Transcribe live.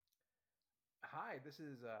Hi, this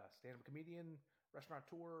is stand-up comedian,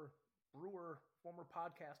 restaurateur, brewer, former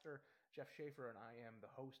podcaster Jeff Schaefer, and I am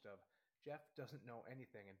the host of Jeff Doesn't Know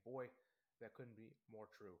Anything. And boy, that couldn't be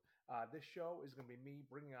more true. This show is going to be me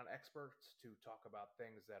bringing on experts to talk about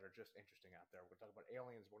things that are just interesting out there. We're going to talk about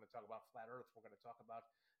aliens. We're going to talk about flat Earth. We're going to talk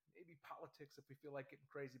about maybe politics if we feel like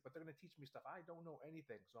getting crazy. But they're going to teach me stuff. I don't know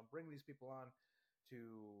anything, so I'm bringing these people on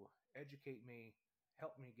to educate me,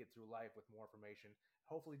 help me get through life with more information,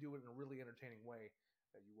 hopefully do it in a really entertaining way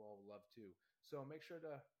that you all love too. So make sure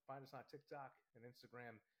to find us on TikTok and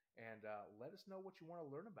Instagram and let us know what you want to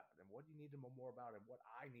learn about and what you need to know more about and what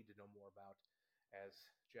I need to know more about, as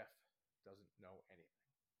Jeff doesn't know anything.